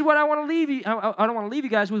 And this is what I want to leave you. I don't want to leave you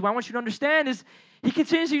guys with. What I want you to understand is he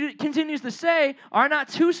continues to say, are not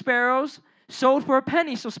 2 sparrows sold for a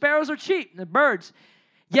penny? So sparrows are cheap, they're birds.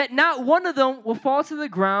 Yet not one of them will fall to the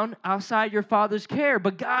ground outside your Father's care,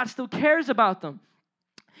 but God still cares about them.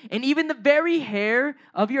 And even the very hair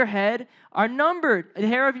of your head are numbered. The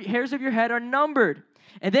hairs of your head are numbered.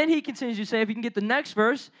 And then he continues to say, if you can get the next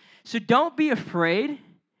verse, so don't be afraid.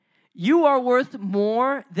 You are worth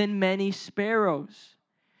more than many sparrows.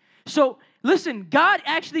 So listen, God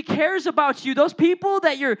actually cares about you. Those people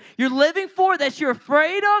that you're living for, that you're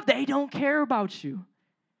afraid of, they don't care about you.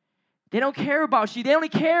 They don't care about you. They only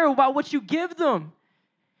care about what you give them.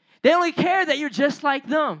 They only care that you're just like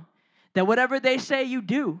them, that whatever they say, you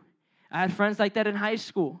do. I had friends like that in high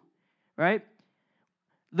school, right?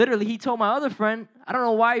 Literally, he told my other friend, I don't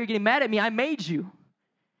know why you're getting mad at me. I made you.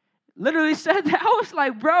 Literally said that. I was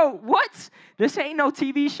like, bro, what? This ain't no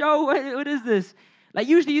TV show. What is this? Like,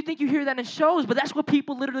 usually you think you hear that in shows, but that's what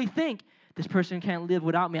people literally think. This person can't live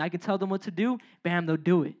without me. I can tell them what to do. Bam, they'll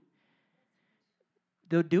do it.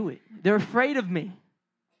 They'll do it. They're afraid of me.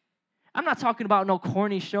 I'm not talking about no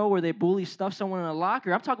corny show where they bully stuff someone in a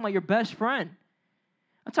locker. I'm talking about your best friend.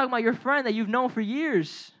 I'm talking about your friend that you've known for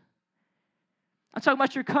years. I'm talking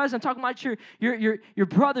about your cousin. I'm talking about your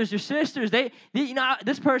brothers, your sisters.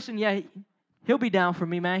 This person, he'll be down for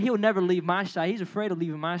me, man. He'll never leave my side. He's afraid of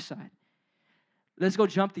leaving my side. Let's go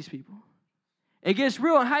jump these people. It gets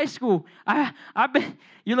real in high school.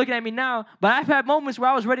 You're looking at me now, but I've had moments where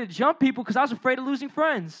I was ready to jump people because I was afraid of losing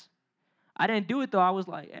friends. I didn't do it, though. I was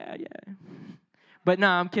like, yeah. But no,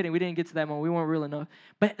 I'm kidding. We didn't get to that moment. We weren't real enough.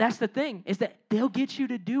 But that's the thing, is that they'll get you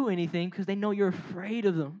to do anything because they know you're afraid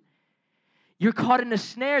of them. You're caught in a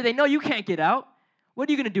snare. They know you can't get out. What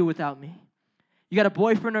are you going to do without me? You got a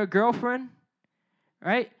boyfriend or a girlfriend,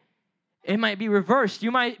 right? It might be reversed.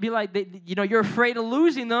 You might be like, you're afraid of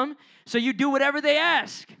losing them, so you do whatever they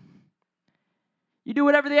ask. You do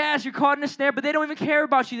whatever they ask. You're caught in a snare, but they don't even care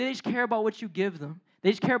about you. They just care about what you give them.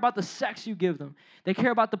 They just care about the sex you give them. They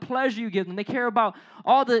care about the pleasure you give them. They care about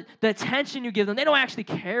all the attention you give them. They don't actually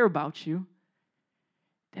care about you.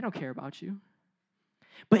 They don't care about you.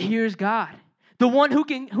 But here's God, the one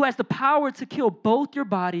who has the power to kill both your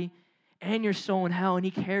body and your soul in hell, and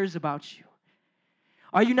he cares about you.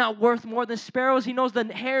 Are you not worth more than sparrows? He knows the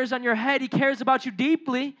hairs on your head. He cares about you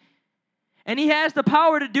deeply. And he has the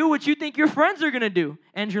power to do what you think your friends are going to do,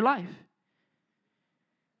 end your life.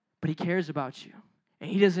 But he cares about you.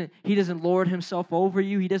 And he doesn't lord himself over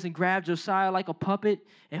you. He doesn't grab Josiah like a puppet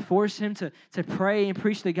and force him to pray and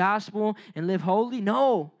preach the gospel and live holy.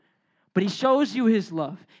 No. But he shows you his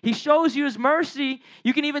love. He shows you his mercy.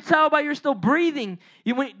 You can even tell by you're still breathing.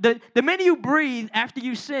 The minute you breathe after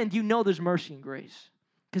you sinned, you know there's mercy and grace.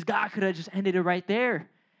 Because God could have just ended it right there.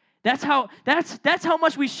 That's how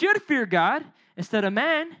much we should fear God instead of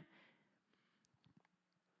man.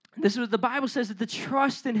 This is what the Bible says, that to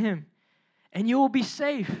trust in him, and you will be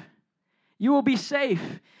safe. You will be safe.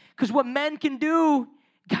 Because what men can do,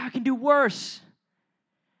 God can do worse.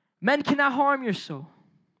 Men cannot harm your soul.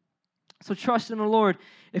 So trust in the Lord.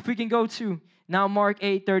 If we can go to now Mark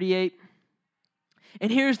 8:38. And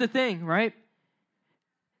here's the thing, right?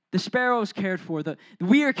 The sparrow is cared for.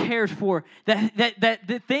 We are cared for. That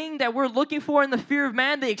the thing that we're looking for in the fear of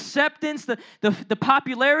man, the acceptance, the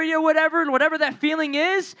popularity or whatever that feeling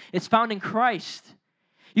is, it's found in Christ.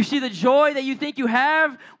 You see the joy that you think you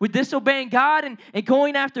have with disobeying God and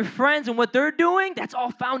going after friends and what they're doing, that's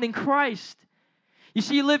all found in Christ. You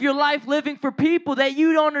see, you live your life living for people that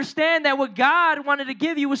you don't understand that what God wanted to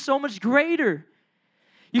give you was so much greater.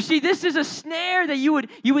 You see, this is a snare that you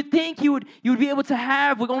would think you would be able to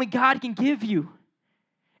have what only God can give you.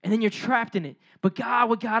 And then you're trapped in it. But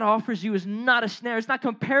what God offers you is not a snare. It's not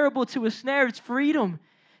comparable to a snare. It's freedom.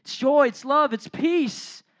 It's joy. It's love. It's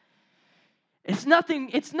peace. It's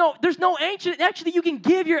nothing. There's no anxious. Actually, you can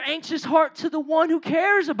give your anxious heart to the one who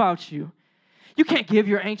cares about you. You can't give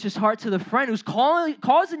your anxious heart to the friend who's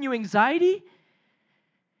causing you anxiety.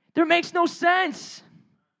 There makes no sense.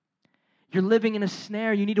 You're living in a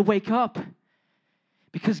snare. You need to wake up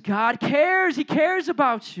because God cares. He cares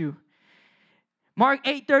about you. Mark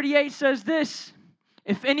 8:38 says this,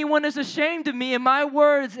 if anyone is ashamed of me and my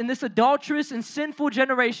words in this adulterous and sinful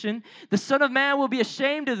generation, the Son of Man will be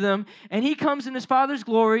ashamed of them, and he comes in his Father's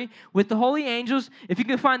glory with the holy angels. If you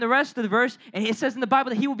can find the rest of the verse, and it says in the Bible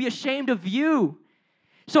that he will be ashamed of you.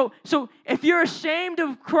 So if you're ashamed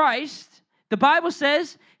of Christ, the Bible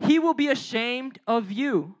says he will be ashamed of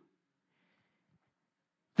you.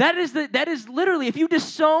 That is literally, if you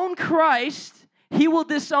disown Christ, he will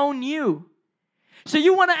disown you. So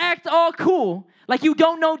you want to act all cool, like you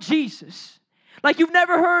don't know Jesus, like you've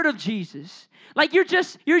never heard of Jesus, like you're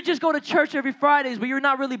just go to church every Fridays, but you're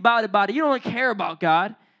not really about it. You don't care about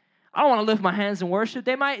God. I don't want to lift my hands and worship.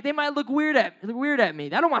 They might look weird at me.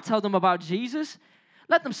 I don't want to tell them about Jesus.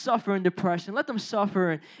 Let them suffer in depression. Let them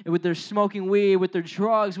suffer with their smoking weed, with their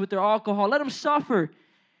drugs, with their alcohol. Let them suffer.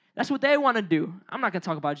 That's what they want to do. I'm not going to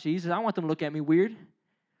talk about Jesus. I don't want them to look at me weird.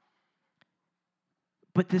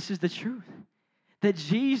 But this is the truth. That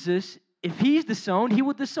Jesus, if he's disowned, he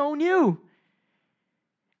will disown you.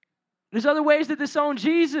 There's other ways to disown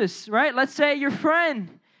Jesus, right? Let's say your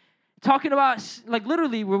friend, talking about, like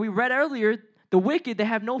literally where we read earlier, the wicked, they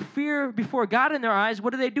have no fear before God in their eyes.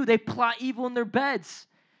 What do? They plot evil in their beds.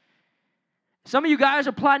 Some of you guys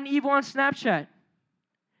are plotting evil on Snapchat.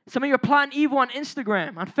 Some of you are plotting evil on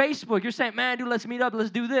Instagram, on Facebook. You're saying, man, dude, let's meet up.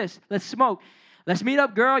 Let's do this. Let's smoke. Let's meet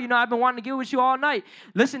up, girl. I've been wanting to get with you all night.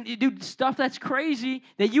 Listen, you do stuff that's crazy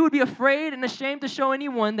that you would be afraid and ashamed to show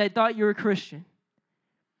anyone that thought you were a Christian.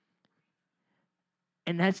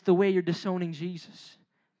 And that's the way you're disowning Jesus.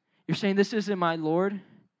 You're saying, this isn't my Lord.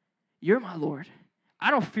 You're my Lord. I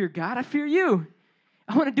don't fear God. I fear you.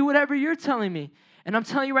 I want to do whatever you're telling me. And I'm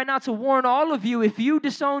telling you right now to warn all of you, if you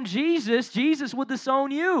disown Jesus, Jesus will disown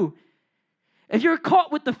you. If you're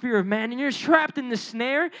caught with the fear of man and you're trapped in the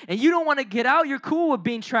snare and you don't want to get out, you're cool with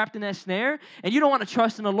being trapped in that snare and you don't want to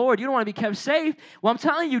trust in the Lord, you don't want to be kept safe. Well, I'm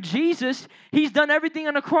telling you, Jesus, he's done everything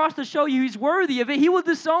on the cross to show you he's worthy of it. He will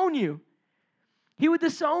disown you. He will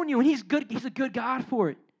disown you, and he's good. He's a good God for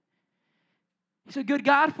it. He's a good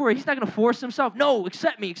God for it. He's not going to force himself. No,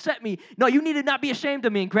 accept me, accept me. No, you need to not be ashamed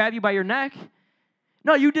of me and grab you by your neck.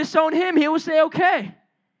 No, you disown him, he will say, okay.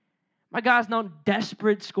 My God's no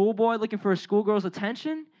desperate schoolboy looking for a schoolgirl's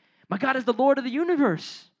attention. My God is the Lord of the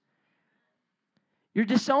universe. You're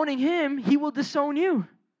disowning him, he will disown you.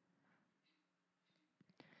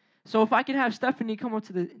 So if I could have Stephanie come up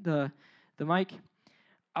to the mic,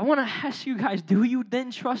 I want to ask you guys, do you then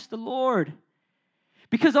trust the Lord?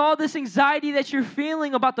 Because all this anxiety that you're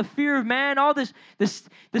feeling about the fear of man, all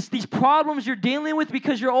these problems you're dealing with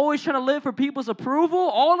because you're always trying to live for people's approval,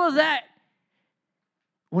 all of that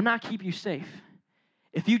will not keep you safe.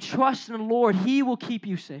 If you trust in the Lord, he will keep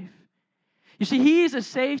you safe. You see, he is a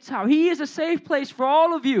safe tower. He is a safe place for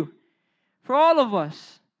all of you, for all of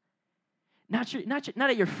us. Not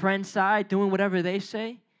at your friend's side doing whatever they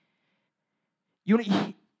say.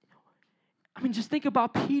 Just think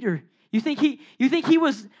about Peter. You think he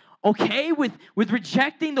was okay with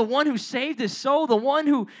rejecting the one who saved his soul, the one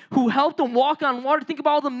who helped him walk on water? Think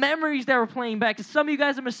about all the memories that were playing back. Because some of you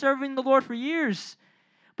guys have been serving the Lord for years,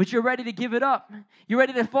 but you're ready to give it up. You're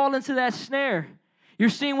ready to fall into that snare. You're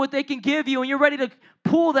seeing what they can give you, and you're ready to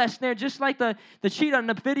pull that snare just like the cheat on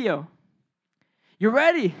the video. You're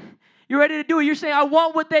ready. You're ready to do it. You're saying, I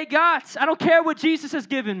want what they got. I don't care what Jesus has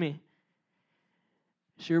given me.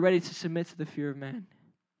 So you're ready to submit to the fear of man.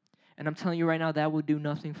 And I'm telling you right now, that will do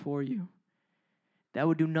nothing for you. That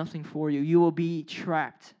will do nothing for you. You will be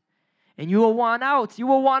trapped. And you will want out. You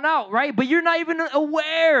will want out, right? But you're not even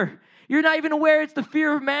aware. You're not even aware it's the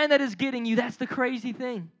fear of man that is getting you. That's the crazy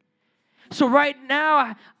thing. So right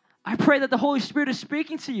now, I pray that the Holy Spirit is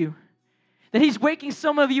speaking to you. That he's waking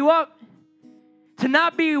some of you up to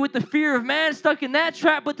not be with the fear of man stuck in that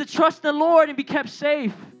trap, but to trust the Lord and be kept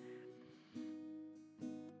safe.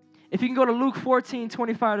 If you can go to Luke 14,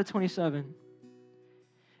 25 to 27.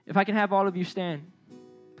 If I can have all of you stand,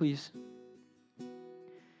 please.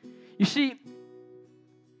 You see,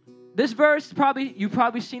 this verse, you've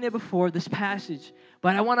probably seen it before, this passage.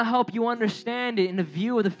 But I want to help you understand it in the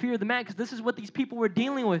view of the fear of the man, because this is what these people were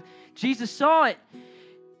dealing with. Jesus saw it.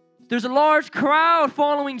 There's a large crowd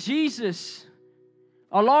following Jesus.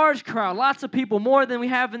 A large crowd, lots of people, more than we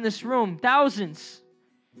have in this room, thousands.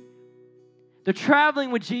 They're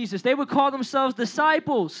traveling with Jesus. They would call themselves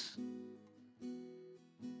disciples.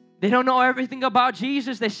 They don't know everything about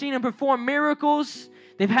Jesus. They've seen him perform miracles.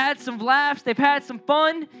 They've had some laughs. They've had some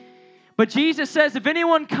fun. But Jesus says, if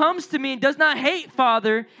anyone comes to me and does not hate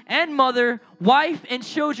father and mother, wife and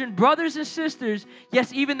children, brothers and sisters,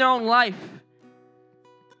 yes, even their own life,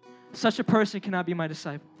 such a person cannot be my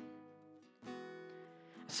disciple.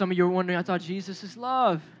 Some of you are wondering, I thought Jesus is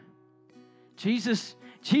love. Jesus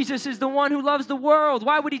is the one who loves the world.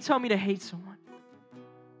 Why would he tell me to hate someone?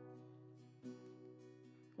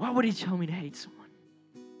 Why would he tell me to hate someone?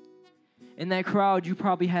 In that crowd, you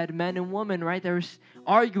probably had men and women, right? They were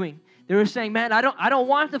arguing. They were saying, man, I don't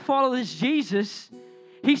want to follow this Jesus.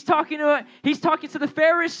 He's talking to the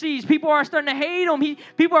Pharisees. People are starting to hate him.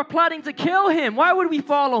 People are plotting to kill him. Why would we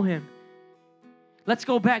follow him? Let's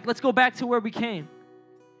go back. Let's go back to where we came.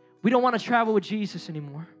 We don't want to travel with Jesus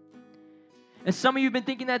anymore. And some of you have been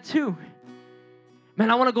thinking that too.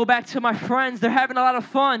 Man, I want to go back to my friends. They're having a lot of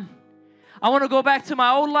fun. I want to go back to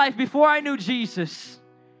my old life before I knew Jesus.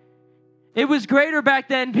 It was greater back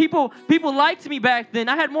then. People liked me back then.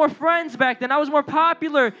 I had more friends back then. I was more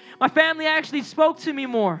popular. My family actually spoke to me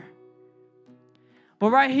more.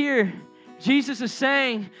 But right here, Jesus is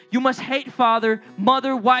saying, you must hate father,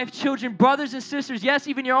 mother, wife, children, brothers and sisters, yes,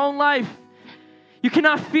 even your own life. You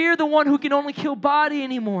cannot fear the one who can only kill body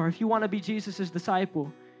anymore if you want to be Jesus'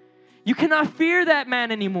 disciple. You cannot fear that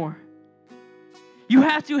man anymore. You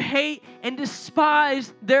have to hate and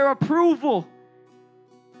despise their approval.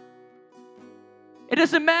 It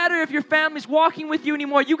doesn't matter if your family's walking with you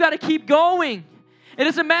anymore. You got to keep going. It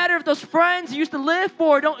doesn't matter if those friends you used to live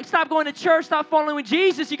for don't stop going to church, stop following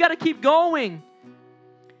Jesus. You got to keep going.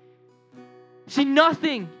 See,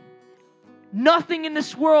 nothing in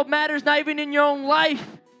this world matters, not even in your own life,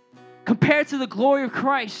 compared to the glory of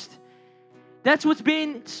Christ. That's what's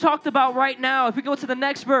being talked about right now. If we go to the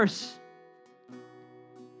next verse.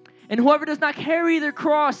 And whoever does not carry their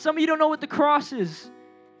cross, some of you don't know what the cross is.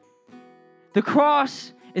 The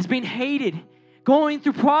cross is being hated, going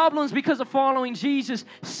through problems because of following Jesus,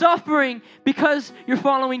 suffering because you're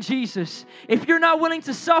following Jesus. If you're not willing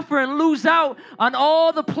to suffer and lose out on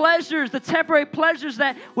all the pleasures, the temporary pleasures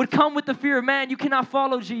that would come with the fear of man, you cannot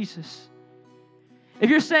follow Jesus. If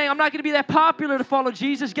you're saying, I'm not going to be that popular to follow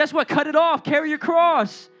Jesus, guess what? Cut it off. Carry your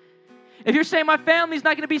cross. If you're saying my family's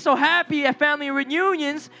not going to be so happy at family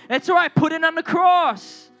reunions, it's all right. Put it on the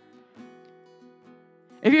cross.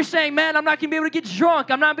 If you're saying, man, I'm not going to be able to get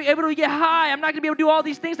drunk, I'm not going to be able to get high, I'm not going to be able to do all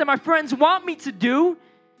these things that my friends want me to do,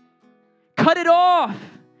 cut it off.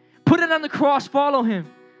 Put it on the cross. Follow him.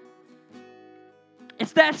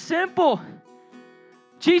 It's that simple.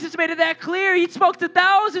 Jesus made it that clear. He spoke to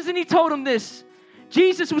thousands and he told them this.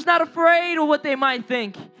 Jesus was not afraid of what they might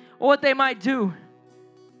think or what they might do.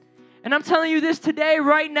 And I'm telling you this today,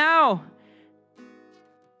 right now.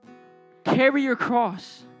 Carry your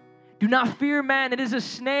cross. Do not fear man. It is a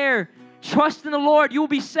snare. Trust in the Lord. You will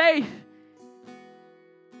be safe.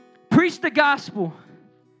 Preach the gospel.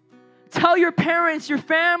 Tell your parents, your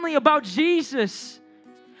family about Jesus.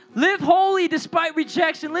 Live holy despite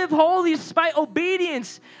rejection. Live holy despite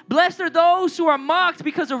obedience. Blessed are those who are mocked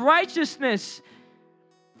because of righteousness.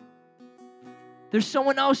 There's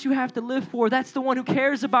someone else you have to live for. That's the one who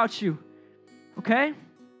cares about you. Okay?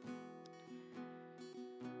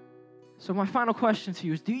 So my final question to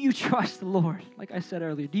you is, do you trust the Lord? Like I said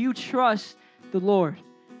earlier, do you trust the Lord?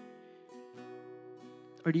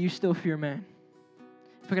 Or do you still fear man?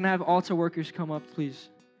 If we're going to have altar workers come up, please.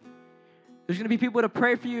 There's going to be people to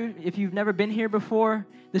pray for you if you've never been here before.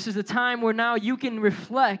 This is the time where now you can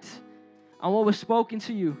reflect on what was spoken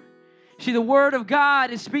to you. See, the Word of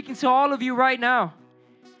God is speaking to all of you right now.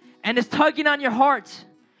 And it's tugging on your heart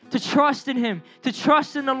to trust in Him, to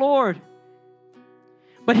trust in the Lord.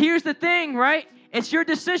 But here's the thing, right? It's your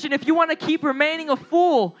decision. If you want to keep remaining a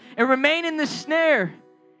fool and remain in this snare,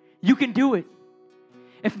 you can do it.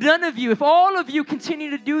 If all of you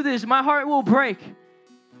continue to do this, my heart will break.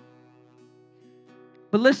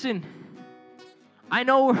 But listen, I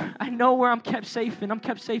know where I'm kept safe, and I'm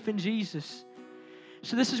kept safe in Jesus.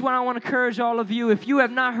 So this is what I want to encourage all of you. If you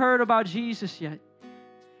have not heard about Jesus yet,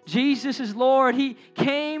 Jesus is Lord. He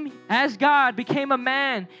came as God, became a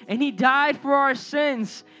man, and He died for our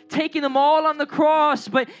sins, taking them all on the cross.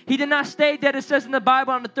 But He did not stay dead. It says in the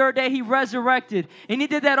Bible, on the third day He resurrected. And He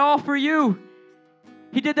did that all for you.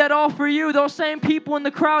 He did that all for you. Those same people in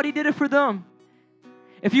the crowd, He did it for them.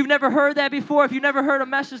 If you've never heard that before, if you've never heard a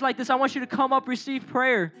message like this, I want you to come up, receive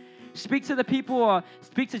prayer. Speak to the people,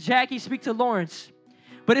 speak to Jackie, speak to Lawrence.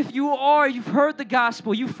 But if you've heard the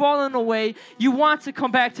gospel, you've fallen away, you want to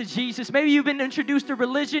come back to Jesus. Maybe you've been introduced to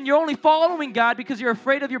religion. You're only following God because you're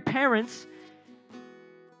afraid of your parents.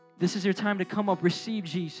 This is your time to come up, receive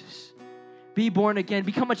Jesus. Be born again.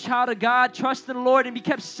 Become a child of God. Trust in the Lord and be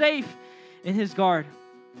kept safe in His guard.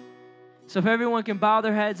 So if everyone can bow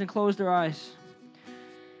their heads and close their eyes.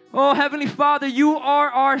 Oh, Heavenly Father, you are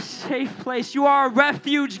our safe place. You are our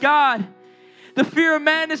refuge, God. The fear of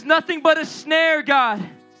man is nothing but a snare, God.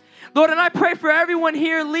 Lord, and I pray for everyone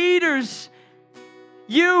here, leaders,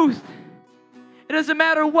 youth. It doesn't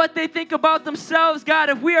matter what they think about themselves, God.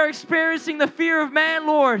 If we are experiencing the fear of man,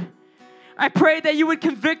 Lord, I pray that you would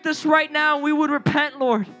convict us right now and we would repent,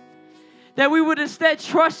 Lord. That we would instead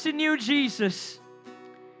trust in you, Jesus.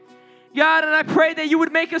 God, and I pray that you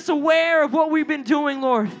would make us aware of what we've been doing,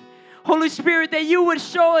 Lord. Holy Spirit, that you would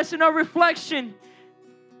show us in our reflection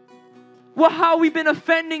how we've been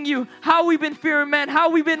offending you, how we've been fearing man, how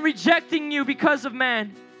we've been rejecting you because of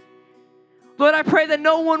man. Lord, I pray that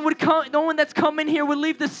no one that's come in here would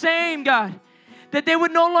leave the same, God. That they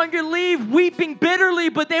would no longer leave weeping bitterly,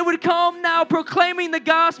 but they would come now proclaiming the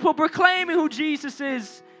gospel, proclaiming who Jesus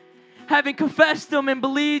is, having confessed Him and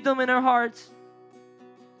believed Him in their hearts.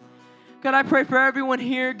 God, I pray for everyone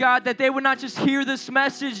here, God, that they would not just hear this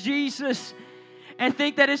message, Jesus, and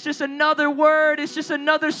think that it's just another word, it's just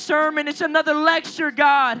another sermon, it's another lecture,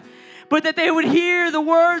 God, but that they would hear the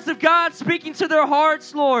words of God speaking to their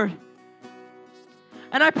hearts, Lord.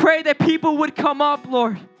 And I pray that people would come up,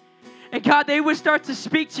 Lord, and God, they would start to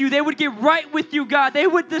speak to you. They would get right with you, God. They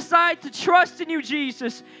would decide to trust in you,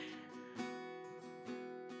 Jesus.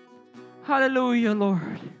 Hallelujah,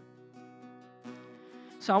 Lord.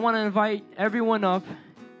 So I want to invite everyone up.